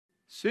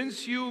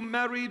Since you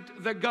married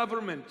the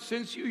government,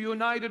 since you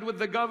united with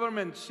the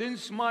government,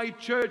 since my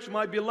church,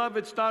 my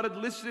beloved, started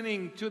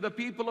listening to the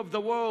people of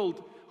the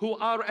world who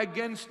are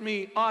against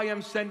me, I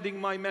am sending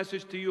my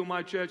message to you,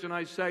 my church, and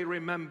I say,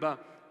 remember,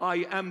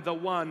 I am the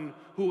one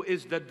who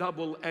is the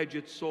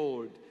double-edged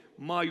sword.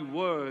 My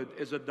word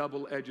is a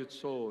double-edged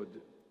sword.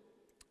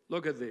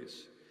 Look at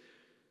this.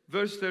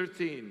 Verse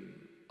 13,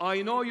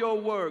 I know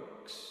your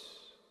works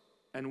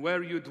and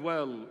where you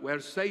dwell, where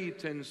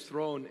Satan's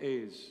throne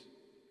is.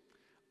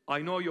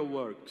 I know your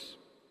works.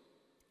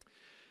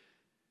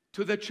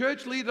 To the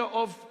church leader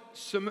of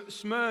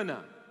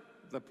Smyrna,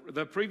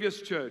 the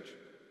previous church,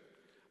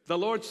 the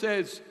Lord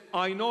says,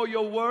 I know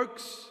your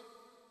works,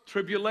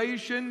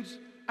 tribulations,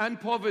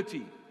 and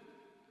poverty.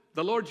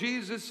 The Lord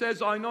Jesus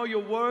says, I know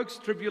your works,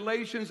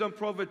 tribulations, and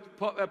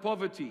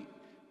poverty.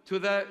 To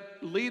the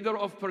leader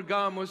of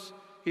Pergamos,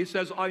 he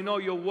says, I know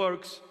your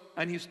works,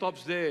 and he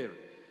stops there.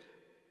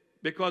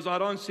 Because I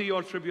don't see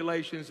your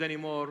tribulations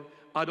anymore.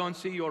 I don't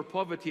see your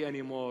poverty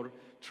anymore.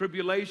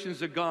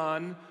 Tribulations are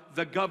gone.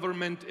 The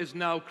government is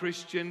now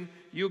Christian.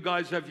 You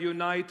guys have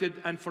united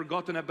and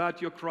forgotten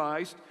about your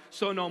Christ.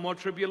 So no more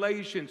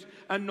tribulations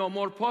and no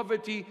more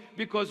poverty,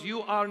 because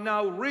you are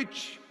now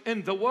rich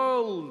in the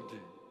world,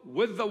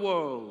 with the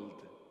world.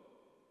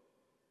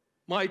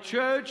 My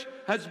church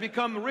has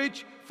become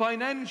rich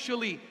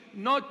financially,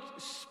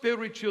 not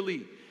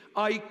spiritually.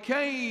 I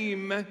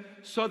came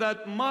so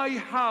that my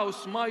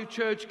house, my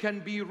church, can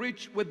be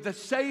rich with the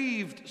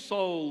saved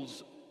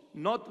souls,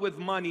 not with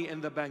money in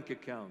the bank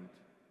account.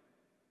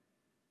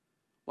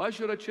 Why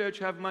should a church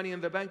have money in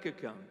the bank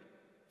account?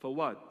 For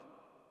what?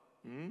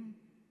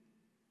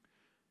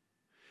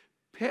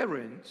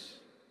 Parents,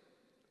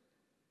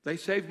 they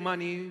save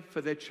money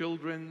for their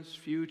children's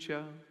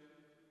future.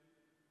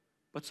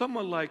 But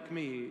someone like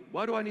me,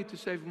 why do I need to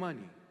save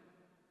money?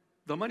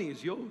 The money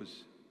is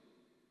yours.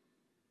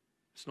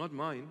 It's not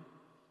mine.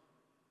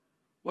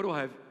 What do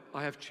I have?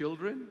 I have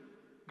children,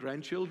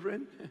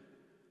 grandchildren.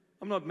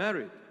 I'm not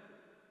married.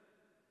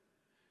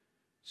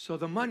 So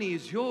the money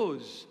is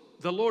yours.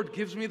 The Lord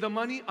gives me the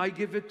money, I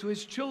give it to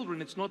His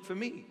children. It's not for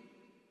me.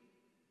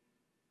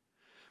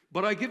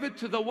 But I give it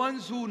to the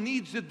ones who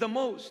needs it the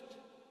most.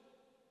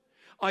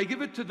 I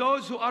give it to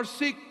those who are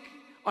sick.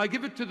 I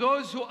give it to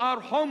those who are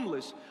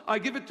homeless. I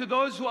give it to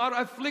those who are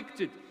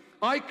afflicted.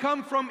 I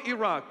come from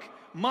Iraq.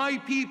 My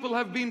people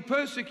have been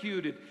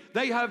persecuted.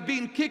 They have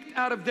been kicked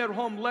out of their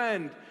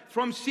homeland,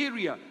 from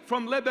Syria,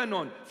 from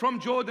Lebanon, from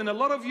Jordan. A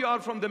lot of you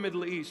are from the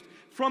Middle East,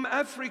 from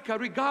Africa,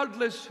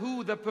 regardless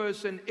who the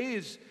person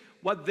is,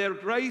 what their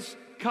race,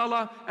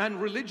 color,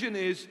 and religion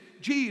is.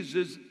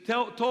 Jesus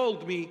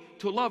told me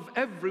to love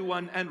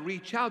everyone and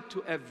reach out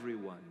to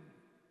everyone.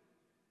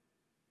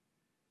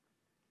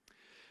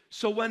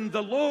 So when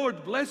the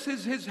Lord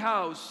blesses His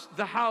house,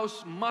 the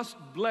house must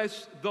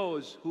bless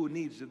those who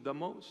needs it the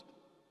most.